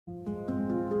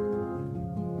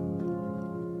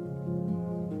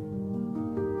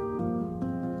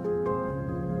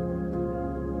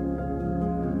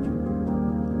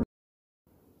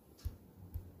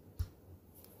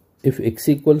If x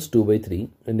equals 2 by 3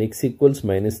 and x equals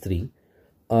minus 3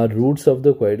 are roots of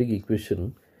the quadratic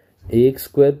equation ax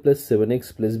square plus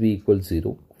 7x plus b equals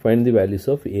 0, find the values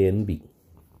of a and b.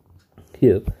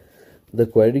 Here the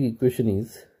quadratic equation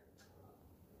is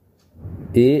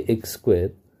ax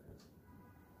square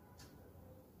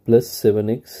plus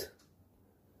 7x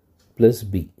plus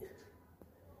b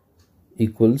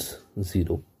equals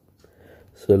 0.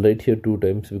 So I'll write here 2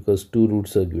 times because 2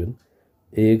 roots are given.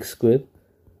 Ax square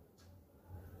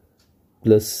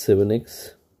plus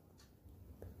 7x,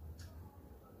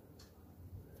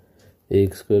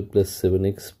 ax square plus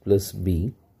 7x plus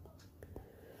b.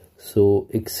 So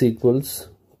x equals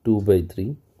 2 by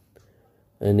 3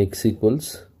 and x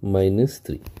equals minus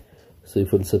 3. So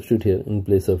if we'll substitute here in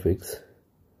place of x,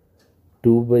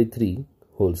 2 by 3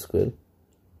 whole square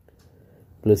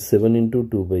plus 7 into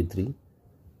 2 by 3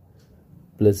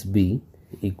 plus b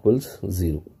equals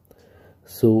 0.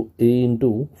 So a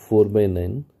into 4 by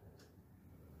 9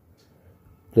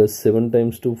 plus 7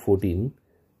 times 2 14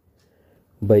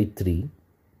 by 3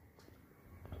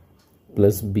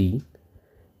 plus b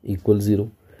equals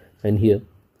 0, and here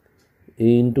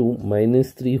a into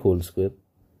minus 3 whole square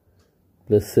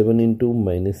plus 7 into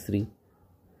minus 3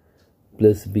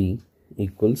 plus b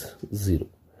equals 0.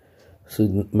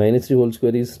 So minus 3 whole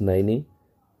square is 9a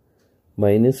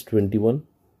minus 21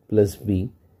 plus b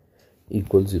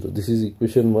equals 0. This is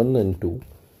equation 1 and 2.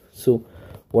 So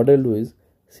what I'll do is,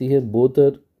 see here both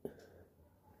are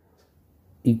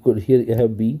equal. Here I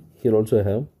have b, here also I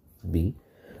have b.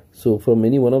 So from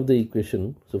any one of the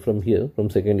equation, so from here, from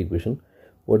second equation,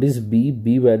 what is b?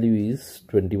 B value is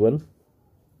 21.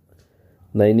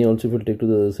 9a also if you take to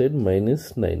the other side,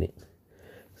 minus 9a.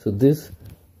 So this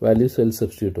values I'll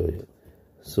substitute over here.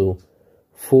 So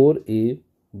 4a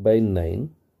by 9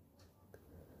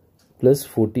 plus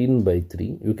 14 by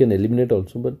 3, you can eliminate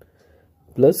also, but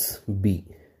plus b.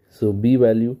 So b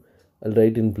value I'll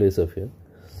write in place of here.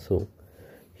 So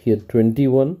here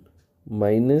 21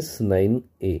 minus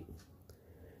 9a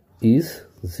is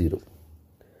 0.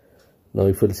 Now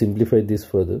if I'll simplify this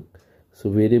further, so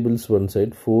variables one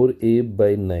side, 4a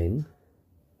by 9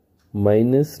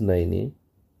 minus 9a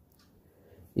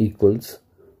equals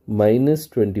minus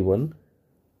 21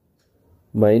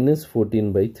 minus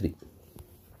 14 by 3.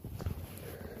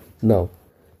 Now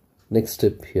next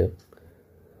step here,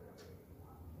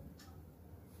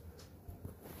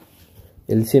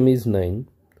 LCM is 9,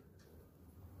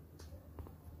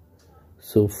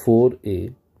 so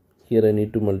 4a, here I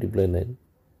need to multiply 9,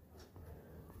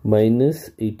 minus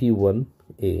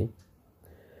 81a,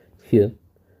 here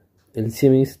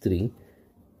LCM is 3,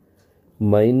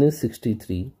 minus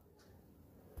 63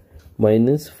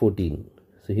 minus 14,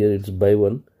 so here it's by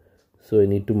 1, so I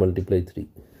need to multiply 3.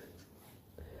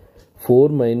 4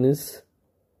 minus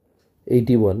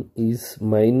 81 is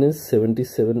minus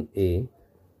 77a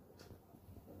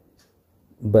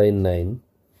by 9,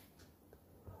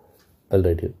 I'll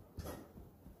write here,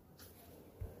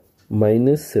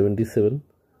 minus 77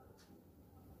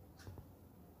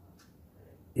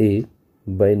 a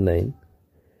by 9,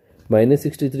 minus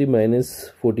 63 minus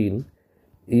 14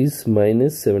 is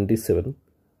minus 77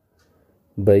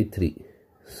 by 3.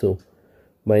 So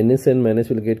minus and minus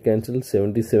will get cancelled,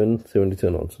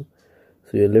 77 also.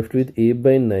 So you are left with a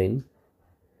by 9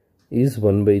 is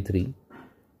 1 by 3.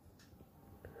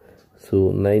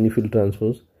 So 9 if you will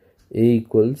transpose, a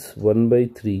equals 1 by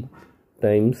 3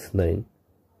 times 9.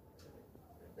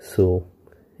 So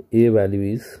a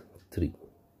value is 3.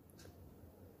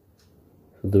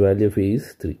 So the value of a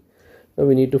is 3. Now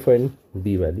we need to find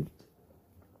b value.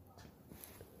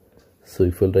 So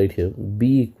if we'll write here,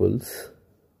 b equals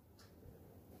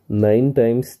 9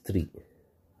 times 3,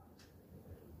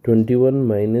 21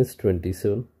 minus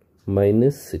 27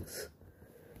 minus 6.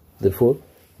 Therefore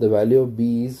the value of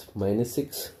b is minus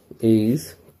 6, a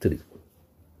is 3.